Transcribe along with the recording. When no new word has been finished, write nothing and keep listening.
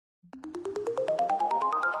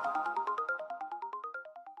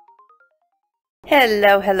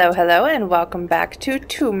Hello, hello, hello, and welcome back to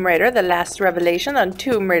Tomb Raider, the last revelation on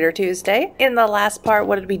Tomb Raider Tuesday. In the last part,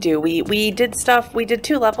 what did we do? We did stuff, we did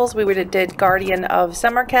 2 levels. We did Guardian of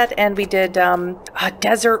Samarkand, and we did a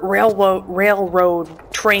desert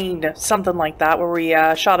railroad train, something like that, where we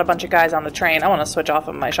shot a bunch of guys on the train. I want to switch off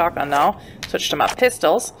of my shotgun now. Switch to my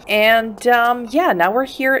pistols. And yeah, now we're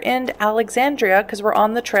here in Alexandria, because we're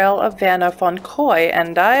on the trail of Werner Von Croy,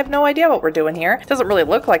 and I have no idea what we're doing here. It doesn't really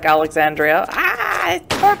look like Alexandria.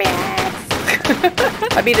 Scorpions!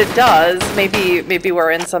 I mean, it does. Maybe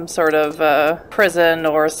we're in some sort of prison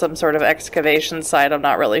or some sort of excavation site. I'm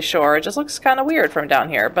not really sure. It just looks kind of weird from down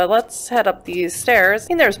here. But let's head up these stairs. I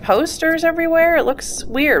mean, there's posters everywhere. It looks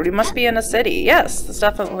weird. We must be in a city. Yes, this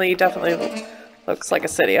definitely looks like a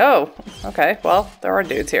city. Oh, okay. Well, there are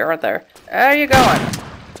dudes here, aren't there? Where are you going?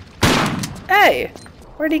 Hey,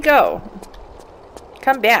 where'd he go?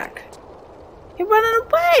 Come back. You're running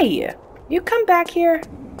away. You come back here.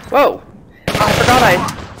 Whoa. Oh, I forgot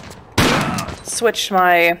I switched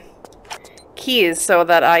my keys so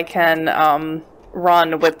that I can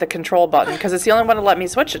run with the control button, because it's the only one to let me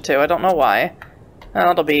switch it to. I don't know why.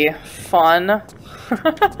 That'll be fun.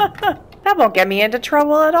 That won't get me into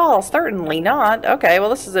trouble at all. Certainly not. Okay, well,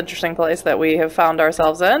 this is an interesting place that we have found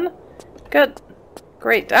ourselves in. Good.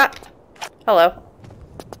 Great. Ah. Hello.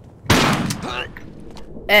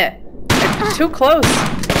 It's too close.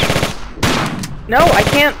 No, I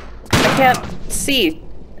can't see.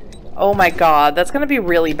 Oh my god, that's gonna be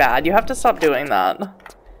really bad. You have to stop doing that.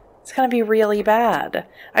 It's gonna be really bad.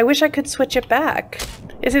 I wish I could switch it back.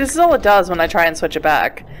 You see, this is all it does when I try and switch it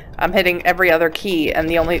back. I'm hitting every other key,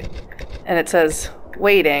 and it says,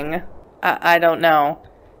 waiting. I don't know.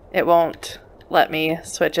 It won't let me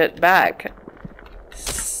switch it back.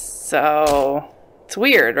 So, it's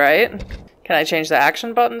weird, right? Can I change the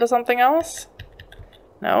action button to something else?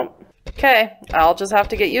 Nope. Okay, I'll just have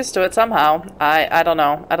to get used to it somehow. I don't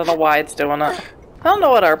know. I don't know why it's doing it. I don't know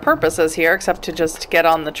what our purpose is here, except to just get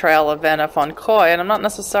on the trail of Werner Von Croy, and I'm not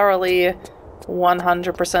necessarily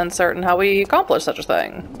 100% certain how we accomplish such a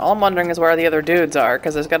thing. All I'm wondering is where the other dudes are,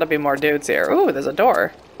 because there's got to be more dudes here. Ooh, there's a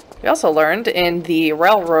door. We also learned in the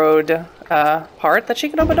railroad part that she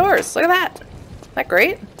can open doors. Look at that. Isn't that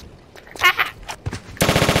great? Ah!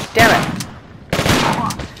 Damn it.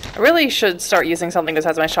 I really should start using something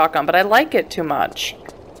besides my shotgun, but I like it too much.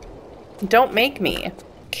 Don't make me.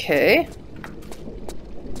 Okay.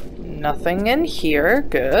 Nothing in here.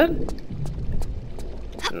 Good.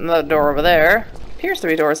 Another door over there. Appears to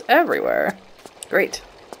be doors everywhere. Great.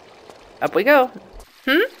 Up we go.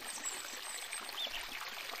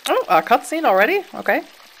 Oh, a cutscene already? Okay.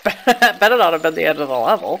 Better not have been the end of the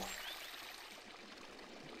level.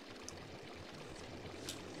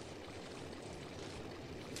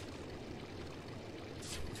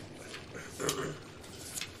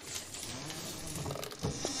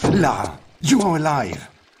 Lara, you are alive.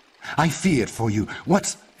 I feared for you.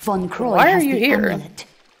 What's... Von Croy Why are has you the here? amulet.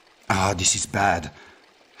 Ah, this is bad.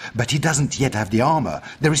 But he doesn't yet have the armor.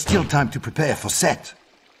 There is still time to prepare for set.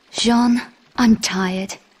 Jean, I'm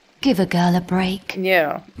tired. Give a girl a break.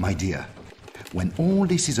 Yeah. My dear, when all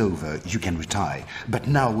this is over, you can retire. But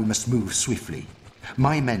now we must move swiftly.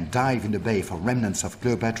 My men dive in the bay for remnants of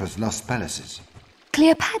Cleopatra's lost palaces.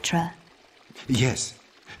 Cleopatra? Yes.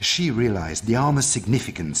 She realized the armor's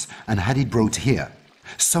significance and had it brought here.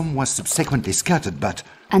 Some was subsequently scattered, but...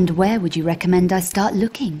 And where would you recommend I start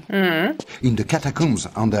looking? In the catacombs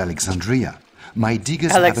under Alexandria. My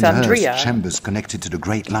diggers have Alexandria. unearthed chambers connected to the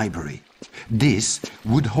Great Library. This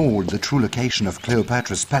would hold the true location of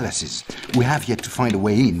Cleopatra's palaces. We have yet to find a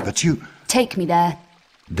way in, but you... Take me there.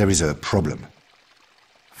 There is a problem.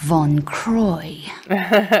 Von Croy.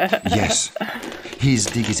 Yes. His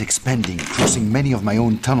dig is expanding, crossing many of my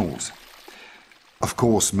own tunnels. Of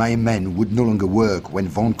course, my men would no longer work when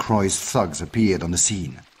Von Croy's thugs appeared on the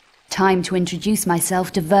scene. Time to introduce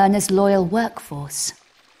myself to Werner's loyal workforce.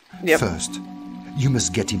 Yep. First, you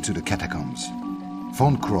must get into the catacombs.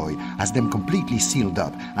 Von Croy has them completely sealed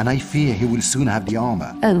up, and I fear he will soon have the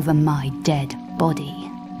armor. Over my dead body.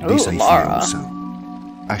 This Ooh, I fear Lara. also.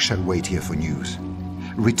 I shall wait here for news.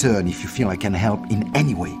 Return if you feel I can help in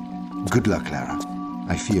any way. Good luck, Lara.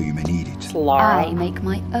 I fear you may need it. Lara. I make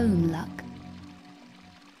my own luck.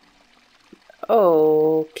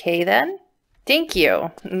 Okay then. Thank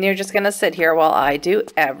you. And you're just gonna sit here while I do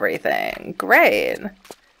everything. Great.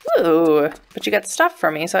 Ooh, but you got stuff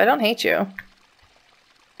for me, so I don't hate you.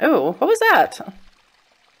 Ooh, what was that?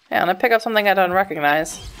 Yeah, I'm gonna pick up something I don't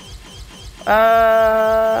recognize.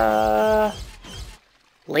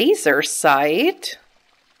 Laser sight?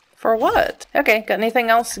 For what? Okay, got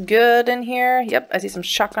anything else good in here? Yep, I see some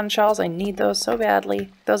shotgun shells. I need those so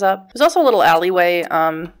badly. Those up. There's also a little alleyway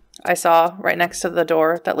I saw right next to the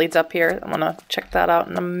door that leads up here. I'm gonna check that out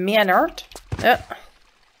in a minute. Yep.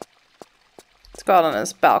 Let's go out on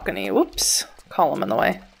this balcony. Whoops. Column in the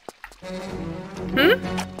way.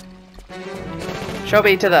 Show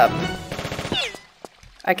me to them.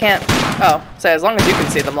 I can't. Oh, say as long as you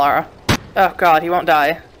can see them, Lara. Oh god, he won't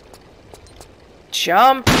die.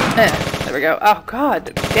 Jump. There we go. Oh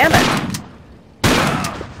god, damn it.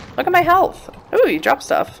 Look at my health. Ooh, you dropped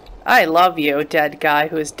stuff. I love you, dead guy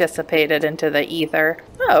who is dissipated into the ether.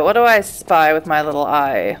 Oh, what do I spy with my little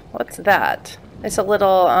eye? What's that? It's a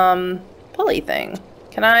little, pulley thing.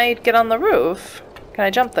 Can I get on the roof? Can I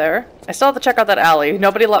jump there? I still have to check out that alley.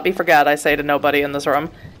 Nobody let me forget, I say to nobody in this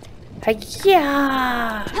room.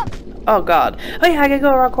 Hi-ya! Oh god. Oh yeah, I can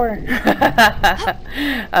go around corner.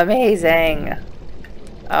 Amazing.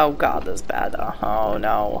 Oh god, this is bad. Oh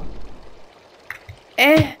no.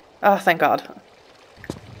 Oh, thank god.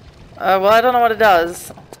 Well, I don't know what it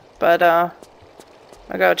does, but I'll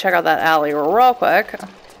go check out that alley real quick.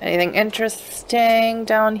 Anything interesting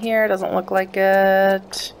down here? Doesn't look like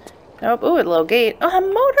it. Nope. Ooh, a little gate. Oh, a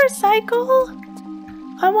motorcycle!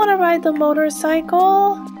 I want to ride the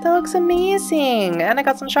motorcycle. That looks amazing. And I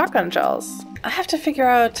got some shotgun shells. I have to figure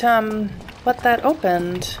out what that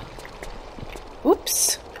opened.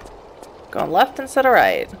 Oops. Going left instead of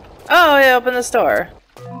right. Oh, yeah, open this door.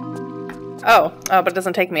 Oh, but it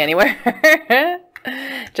doesn't take me anywhere.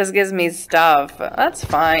 Just gives me stuff. That's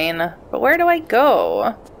fine. But where do I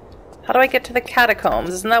go? How do I get to the catacombs?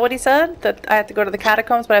 Isn't that what he said? That I have to go to the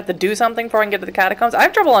catacombs, but I have to do something before I can get to the catacombs? I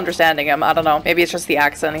have trouble understanding him. I don't know. Maybe it's just the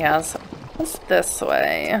accent he has. What's this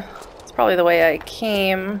way? It's probably the way I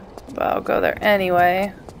came, but I'll go there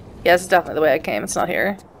anyway. Yeah, it's definitely the way I came. It's not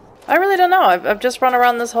here. I really don't know. I've just run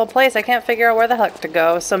around this whole place. I can't figure out where the heck to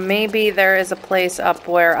go. So maybe there is a place up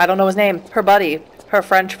where, I don't know his name, her buddy, her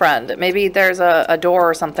French friend. Maybe there's a door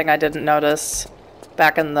or something I didn't notice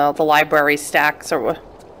back in the library stacks or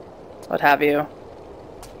what have you.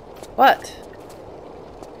 What?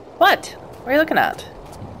 What? What are you looking at?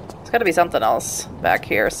 There's got to be something else back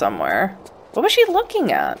here somewhere. What was she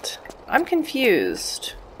looking at? I'm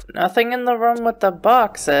confused. Nothing in the room with the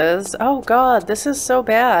boxes. Oh god, this is so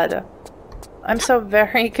bad. I'm so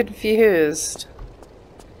very confused.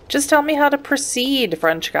 Just tell me how to proceed,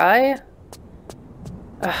 French guy.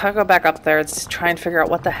 I'll go back up there and try and figure out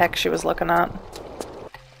what the heck she was looking at.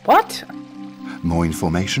 What? More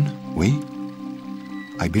information? Oui?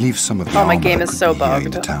 I believe some of the my armor game is could so be here in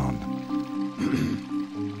bugged. the town.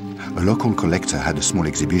 A local collector had a small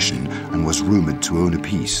exhibition and was rumored to own a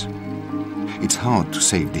piece. It's hard to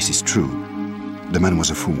say if this is true. The man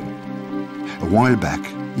was a fool. A while back,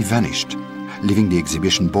 he vanished, leaving the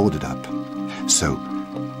exhibition boarded up. So,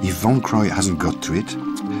 if Von Croy hasn't got to it,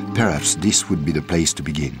 perhaps this would be the place to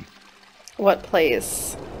begin. What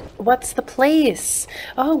place? What's the place?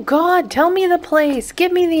 Oh god, tell me the place.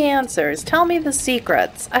 Give me the answers. Tell me the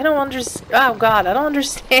secrets. I don't understand. Oh god, I don't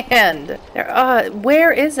understand.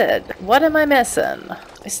 Where is it? What am I missing?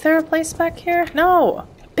 Is there a place back here? No.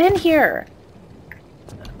 Been here.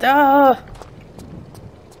 I'm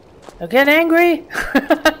getting angry.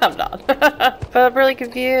 I'm not. But I'm really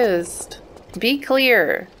confused. Be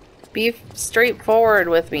clear. Be straightforward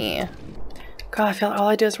with me. God, I feel like all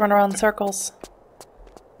I do is run around in circles.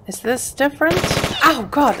 Is this different? Oh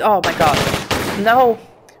god, oh my god. No.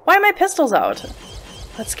 Why are my pistols out?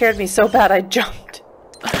 That scared me so bad I jumped.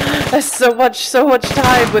 There's so much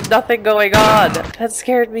time with nothing going on. That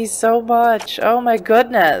scared me so much. Oh my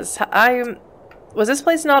goodness. Was this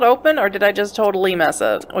place not open or did I just totally miss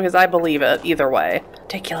it? Because I believe it either way.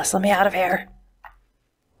 Ridiculous, let me out of here.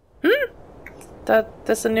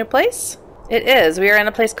 This a new place? It is. We are in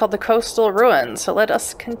a place called the Coastal Ruins, so let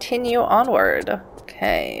us continue onward.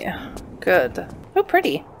 Okay, good. Oh,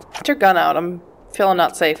 pretty. Get your gun out. I'm feeling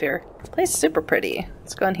not safe here. Place is super pretty.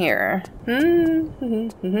 Let's go in here.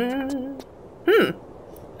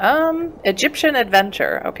 Egyptian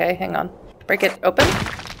adventure. Okay, hang on. Break it open.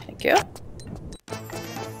 Thank you.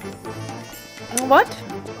 What?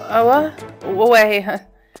 What? Wait.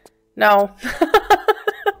 No.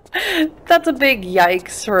 That's a big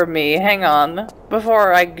yikes for me. Hang on.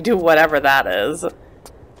 Before I do whatever that is.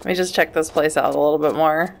 Let me just check this place out a little bit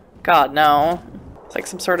more. God, no. It's like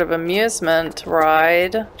some sort of amusement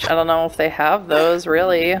ride. I don't know if they have those,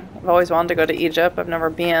 really. I've always wanted to go to Egypt. I've never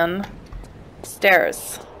been.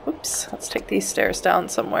 Stairs. Oops. Let's take these stairs down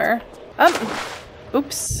somewhere.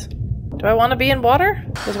 Oops. Do I want to be in water?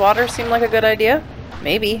 Does water seem like a good idea?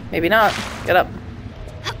 Maybe. Maybe not. Get up.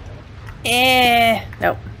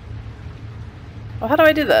 Nope. Well, how do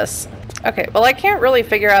I do this? Okay, well I can't really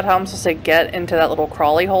figure out how I'm supposed to get into that little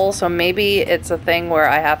crawly hole, so maybe it's a thing where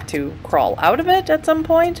I have to crawl out of it at some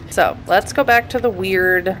point. So, let's go back to the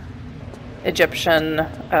weird Egyptian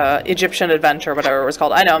adventure, whatever it was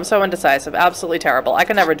called. I know, I'm so indecisive. Absolutely terrible. I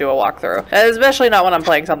can never do a walkthrough. Especially not when I'm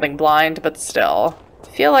playing something blind, but still. I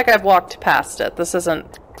feel like I've walked past it. This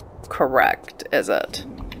isn't correct, is it?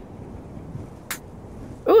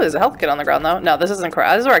 Ooh, there's a health kit on the ground, though. No, this isn't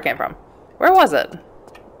correct. This is where I came from. Where was it?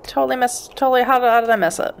 Totally how did I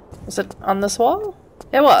miss it? Was it on this wall?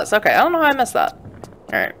 It was. Okay, I don't know how I missed that.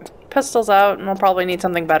 Alright. Pistols out, and we'll probably need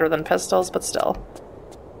something better than pistols, but still.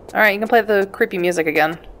 Alright, you can play the creepy music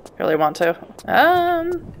again, if you really want to.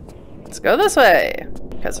 Let's go this way.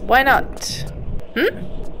 Because why not?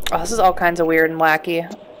 Oh, this is all kinds of weird and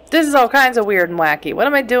wacky. This is all kinds of weird and wacky. What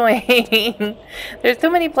am I doing? There's too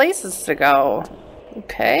many places to go.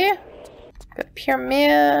 Okay. Got a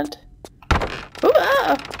pyramid. Ooh,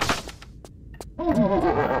 ah!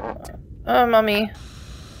 Oh, mummy.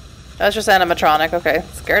 That's just animatronic. Okay,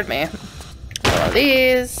 scared me. One of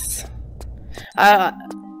these.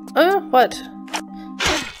 Oh, what?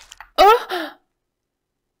 Oh!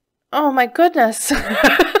 Oh my goodness.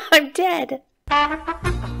 I'm dead.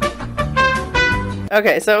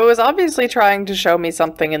 Okay, so it was obviously trying to show me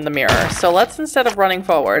something in the mirror. So let's, instead of running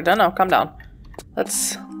forward... No, calm down.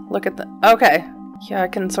 Let's look at the... Okay. Yeah, I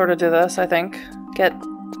can sort of do this, I think. Get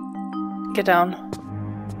down.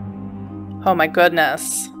 Oh my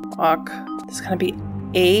goodness. Walk. This is gonna be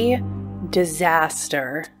a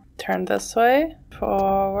disaster. Turn this way.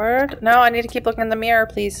 Forward. No, I need to keep looking in the mirror,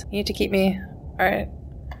 please. You need to keep me... Alright.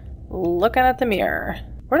 Looking at the mirror.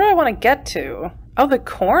 Where do I want to get to? Oh, the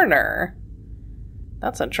corner.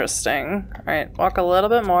 That's interesting. Alright, walk a little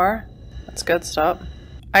bit more. That's good, stop.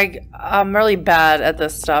 I'm really bad at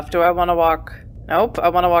this stuff. Do I want to walk... Nope, I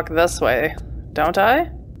want to walk this way. Don't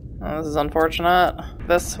I? Oh, this is unfortunate.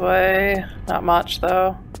 This way. Not much,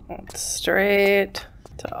 though. Straight.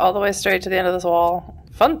 All the way straight to the end of this wall.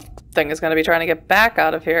 Fun thing is going to be trying to get back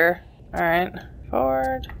out of here. Alright.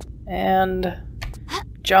 Forward. And...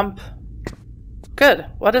 jump. Good.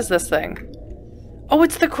 What is this thing? Oh,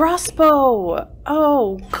 it's the crossbow!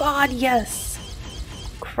 Oh, God, yes!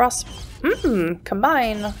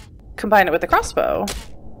 Combine. Combine it with the crossbow.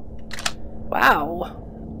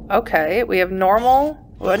 Wow. Okay, we have normal...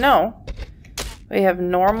 Well, no. We have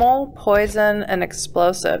normal, poison, and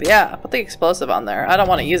explosive. Yeah, put the explosive on there. I don't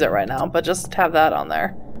want to use it right now, but just have that on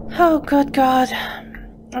there. Oh, good God.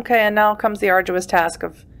 Okay, and now comes the arduous task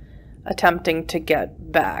of attempting to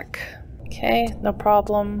get back. Okay, no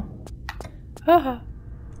problem. Ah.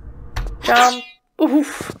 Jump.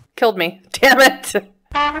 Oof. Killed me. Damn it.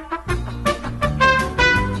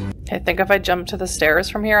 I think if I jump to the stairs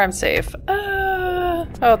from here, I'm safe.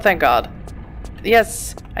 Oh, thank God.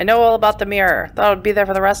 Yes, I know all about the mirror. Thought it would be there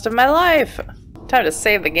for the rest of my life. Time to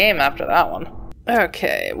save the game after that one.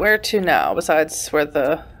 Okay, where to now, besides where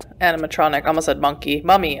the animatronic, almost said monkey,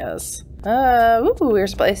 mummy is? Ooh,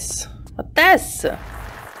 here's a place. What this?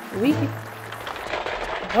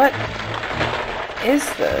 What is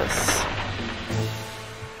this?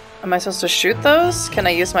 Am I supposed to shoot those? Can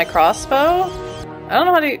I use my crossbow? I don't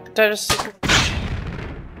know how to... Do I just...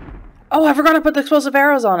 Oh, I forgot to put the explosive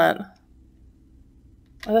arrows on it.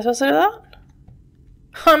 Was I supposed to do that?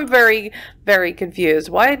 I'm very, very confused.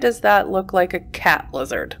 Why does that look like a cat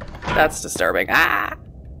lizard? That's disturbing. Ah!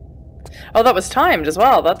 Oh, that was timed as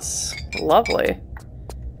well. That's lovely.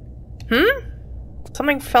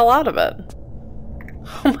 Something fell out of it.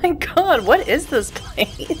 Oh my God, what is this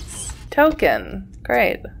place? Token.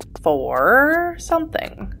 Great. For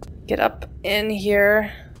something. Get up in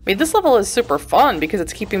here. I mean, this level is super fun because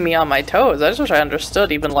it's keeping me on my toes. I just wish I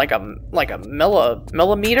understood even like a millisecond.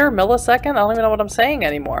 I don't even know what I'm saying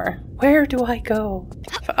anymore. Where do I go?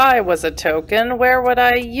 If I was a token, where would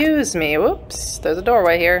I use me? Whoops, there's a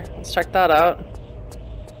doorway here. Let's check that out.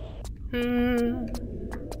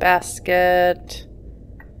 Basket.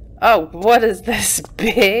 Oh, what is this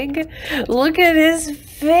big? Look at his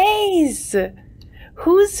face!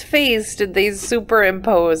 Whose face did they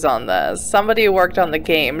superimpose on this? Somebody who worked on the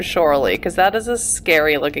game, surely, because that is a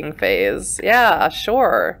scary looking face. Yeah,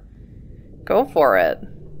 sure. Go for it.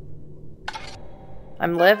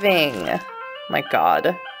 I'm living. My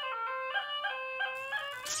God.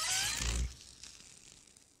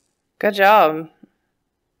 Good job.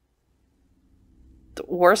 The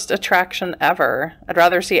worst attraction ever. I'd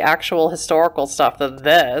rather see actual historical stuff than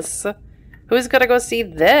this. Who's gonna go see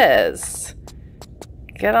this?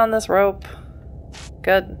 Get on this rope.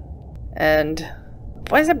 Good. And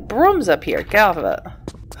why is it brooms up here? Get off of it.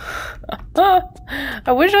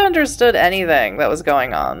 I wish I understood anything that was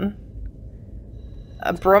going on.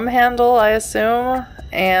 A broom handle, I assume,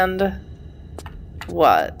 and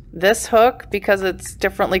what? This hook, because it's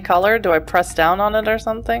differently colored, do I press down on it or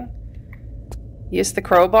something? Use the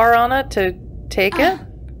crowbar on it to take it?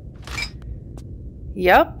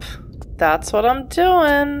 Yep, that's what I'm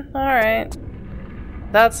doing. Alright.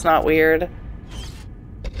 That's not weird.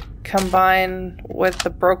 Combine with the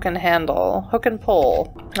broken handle. Hook and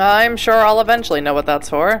pull. I'm sure I'll eventually know what that's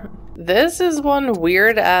for. This is one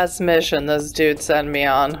weird-ass mission this dude sent me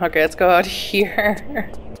on. Okay, let's go out here.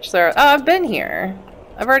 Oh, I've been here.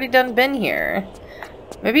 I've already been here.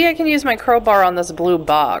 Maybe I can use my crowbar on this blue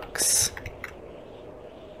box.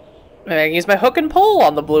 Maybe I can use my hook and pull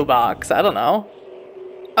on the blue box. I don't know.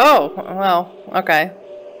 Oh, well, okay.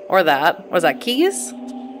 Or that. Was that keys?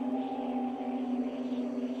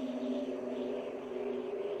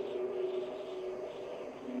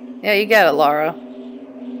 Yeah, you get it, Lara.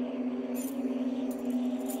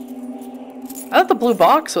 I thought the blue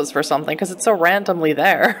box was for something because it's so randomly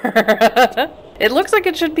there. It looks like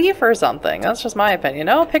it should be for something. That's just my opinion.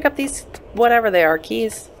 Oh, pick up these, whatever they are,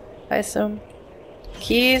 keys, I assume.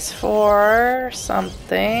 Keys for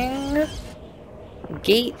something.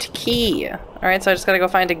 Gate key. Alright, so I just gotta go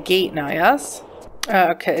find a gate now, yes?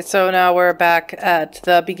 Okay, so now we're back at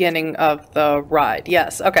the beginning of the ride.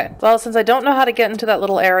 Yes, okay. Well, since I don't know how to get into that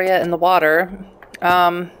little area in the water,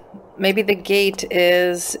 maybe the gate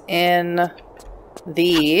is in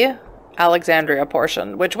the Alexandria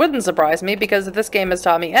portion, which wouldn't surprise me because if this game has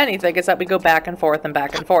taught me anything, it's that we go back and forth,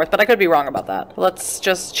 but I could be wrong about that. Let's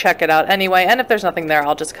just check it out anyway, and if there's nothing there,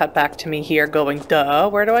 I'll just cut back to me here going, duh,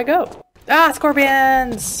 where do I go? Ah,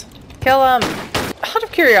 scorpions! Kill them! Out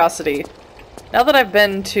of curiosity, now that I've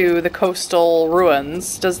been to the coastal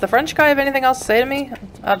ruins, does the French guy have anything else to say to me?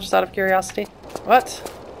 Just out of curiosity. What?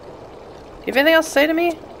 Do you have anything else to say to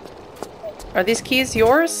me? Are these keys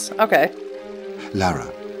yours? Okay.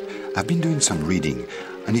 Lara, I've been doing some reading,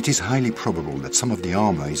 and it is highly probable that some of the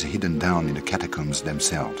armor is hidden down in the catacombs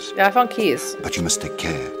themselves. Yeah, I found keys. But you must take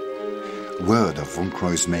care. Word of Von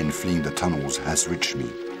Croy's men fleeing the tunnels has reached me.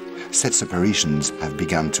 Set separations have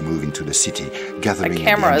begun to move into the city, gathering in the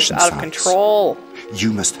camera is ancient out of sites. control.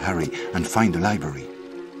 You must hurry and find the library.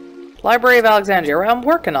 Library of Alexandria. I'm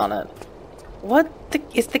working on it. What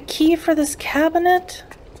is the key for this cabinet?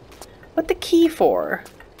 What the key for?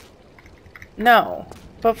 No.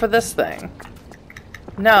 But for this thing.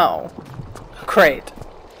 No. Great.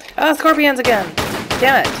 Ah, scorpions again.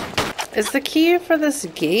 Damn it. Is the key for this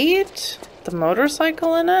gate? The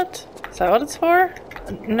motorcycle in it? Is that what it's for?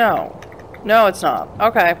 No. No, it's not.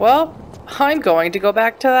 Okay, well, I'm going to go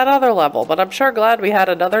back to that other level, but I'm sure glad we had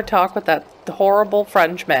another talk with that horrible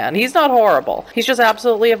French man. He's not horrible. He's just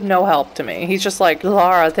absolutely of no help to me. He's just like,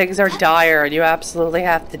 Lara, things are dire and you absolutely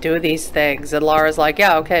have to do these things. And Lara's like,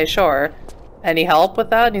 yeah, okay, sure. Any help with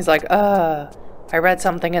that? And he's like, I read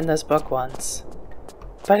something in this book once.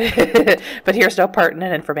 But, but here's no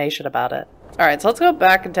pertinent information about it. Alright, so let's go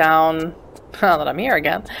back down. Now that I'm here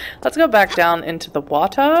again, let's go back down into the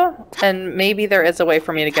water, and maybe there is a way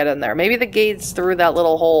for me to get in there. Maybe the gate's through that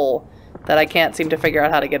little hole that I can't seem to figure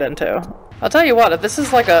out how to get into. I'll tell you what, if this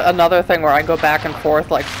is like another thing where I go back and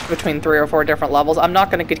forth like between 3 or 4 different levels, I'm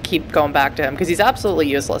not going to keep going back to him because he's absolutely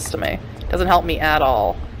useless to me. Doesn't help me at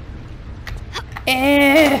all.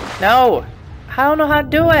 No, I don't know how to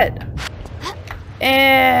do it.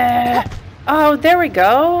 Oh, there we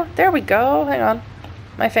go. There we go. Hang on,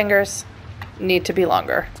 my fingers need to be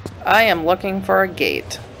longer. I am looking for a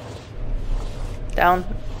gate. Down.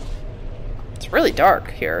 It's really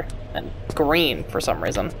dark here. And green for some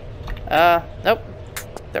reason. Nope.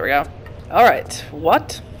 There we go. Alright.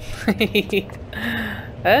 What? Hey.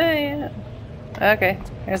 Okay.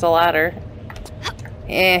 Here's a ladder.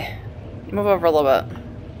 Move over a little bit.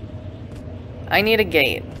 I need a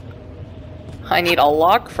gate. I need a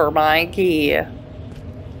lock for my key.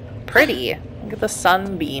 Pretty. Look at the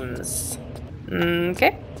sunbeams.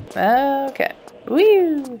 Okay. Okay.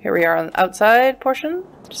 Woo! Here we are on the outside portion.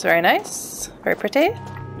 Which is very nice. Very pretty.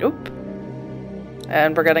 Oop.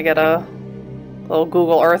 And we're gonna get a little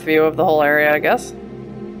Google Earth view of the whole area, I guess.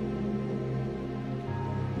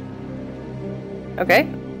 Okay.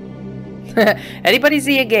 Anybody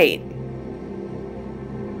see a gate?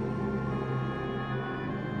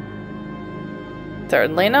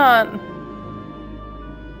 Certainly not.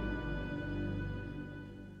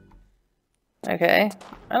 Okay,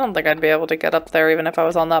 I don't think I'd be able to get up there even if I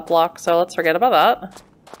was on that block, so let's forget about that.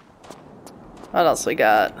 What else we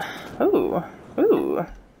got? Ooh, ooh.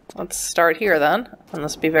 Let's start here then, and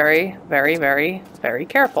let's be very, very, very, very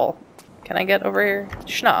careful. Can I get over here?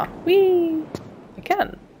 Schna. Whee! I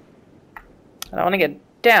can. I don't want to get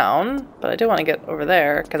down, but I do want to get over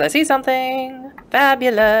there, because I see something.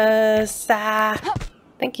 Fabulous. Ah.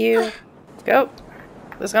 Thank you. Go.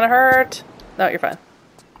 This is gonna hurt. No, you're fine.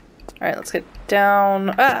 Alright, let's get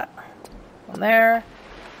down. Ah! On there.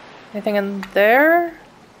 Anything in there?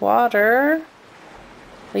 Water.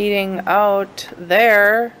 Leading out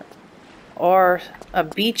there. Or a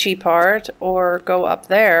beachy part. Or go up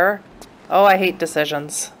there. Oh, I hate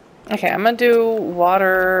decisions. Okay, I'm gonna do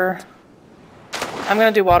water. I'm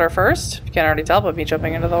gonna do water first. If you can't already tell by me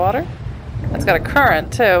jumping into the water. It's got a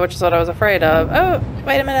current too, which is what I was afraid of. Oh,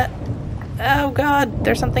 wait a minute. Oh god,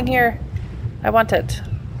 there's something here. I want it.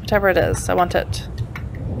 Whatever it is, I want it.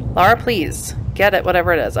 Lara, please. Get it,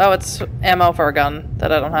 whatever it is. Oh, it's ammo for a gun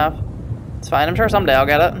that I don't have. It's fine, I'm sure someday I'll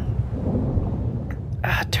get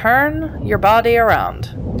it. Turn your body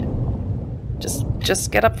around.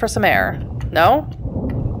 Just get up for some air. No?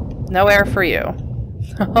 No air for you.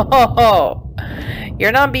 Oh,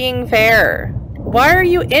 you're not being fair. Why are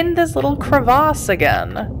you in this little crevasse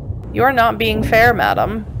again? You're not being fair,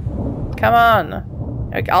 madam. Come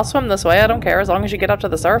on. I'll swim this way, I don't care, as long as you get up to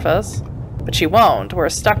the surface. But she won't, we're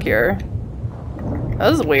stuck here.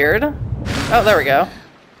 This is weird. Oh, there we go.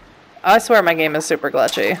 I swear my game is super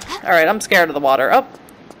glitchy. Alright, I'm scared of the water. Oh,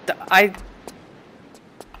 I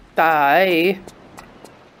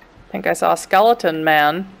think I saw a skeleton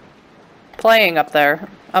man playing up there.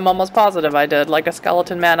 I'm almost positive I did, like a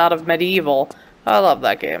skeleton man out of Medieval. I love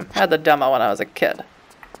that game. I had the demo when I was a kid.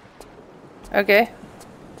 Okay.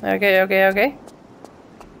 Okay.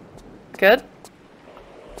 Good.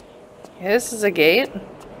 This is a gate.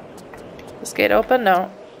 This gate open?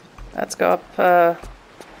 No. Let's go up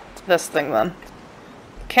this thing then.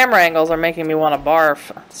 Camera angles are making me want to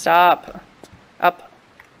barf. Stop. Up.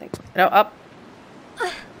 No, up.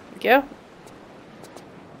 Thank you.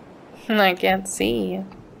 I can't see.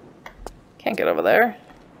 Can't get over there.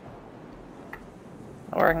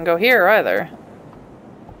 Or I can go here either.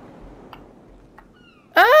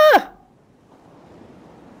 Ah!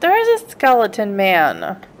 There's a skeleton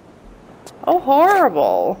man. Oh,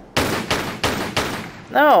 horrible.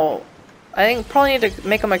 No. I think probably need to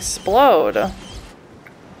make him explode.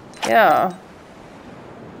 Yeah.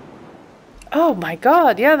 Oh my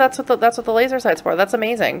god, yeah, that's what the laser sight's for. That's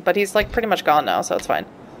amazing. But he's like pretty much gone now, so it's fine.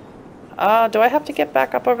 Do I have to get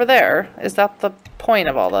back up over there? Is that the point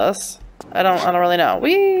of all this? I don't really know.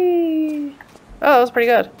 Whee! Oh, that was pretty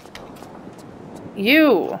good.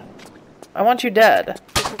 You! I want you dead.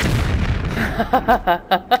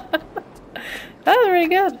 That was really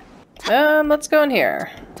good. Let's go in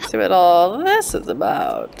here. See what all this is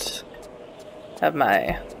about. Have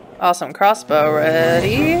my awesome crossbow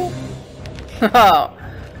ready. Oh,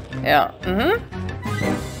 yeah.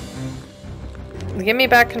 Give me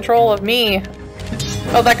back control of me.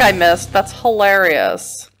 Oh, that guy missed. That's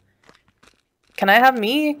hilarious. Can I have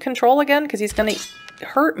me control again? Because he's gonna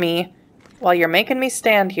hurt me while you're making me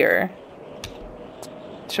stand here.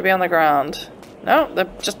 Should be on the ground. No, they're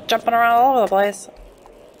just jumping around all over the place.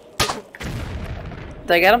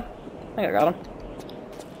 Did I get him? I think I got him.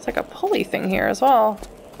 It's like a pulley thing here as well.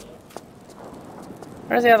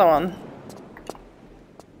 Where's the other one?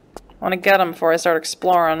 I want to get him before I start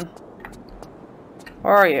exploring.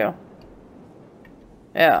 Where are you?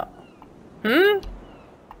 Yeah. I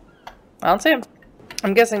don't see him.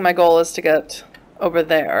 I'm guessing my goal is to get over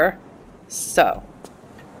there. So.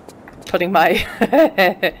 Putting my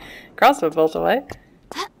crossbow bolt away.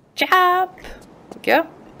 Chop! Yeah.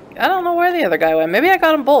 I don't know where the other guy went. Maybe I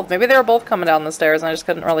got them both. Maybe they were both coming down the stairs and I just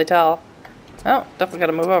couldn't really tell. Oh, definitely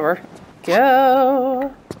gotta move over.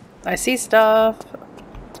 Go! I see stuff.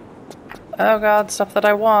 Oh god, stuff that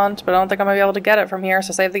I want, but I don't think I'm gonna be able to get it from here,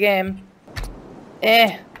 so save the game.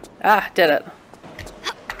 Ah, did it.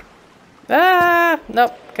 Ah!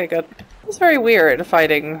 Nope. Okay, good. It's very weird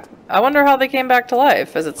fighting. I wonder how they came back to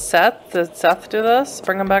life. Is it Seth? Did Seth do this?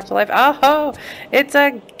 Bring them back to life? Oh! It's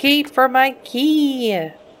a gate for my key!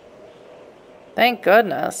 Thank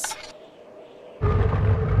goodness.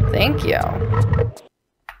 Thank you.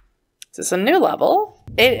 Is this a new level?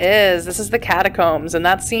 It is. This is the catacombs, and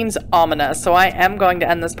that seems ominous, so I am going to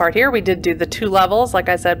end this part here. We did do the 2 levels, like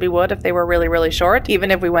I said we would if they were really, really short,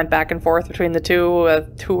 even if we went back and forth between the 2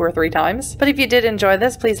 or 3 times. But if you did enjoy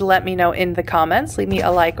this, please let me know in the comments. Leave me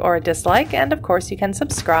a like or a dislike, and of course you can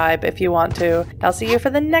subscribe if you want to. I'll see you for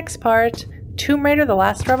the next part, Tomb Raider: The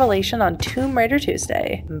Last Revelation on Tomb Raider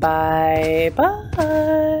Tuesday. Bye-bye.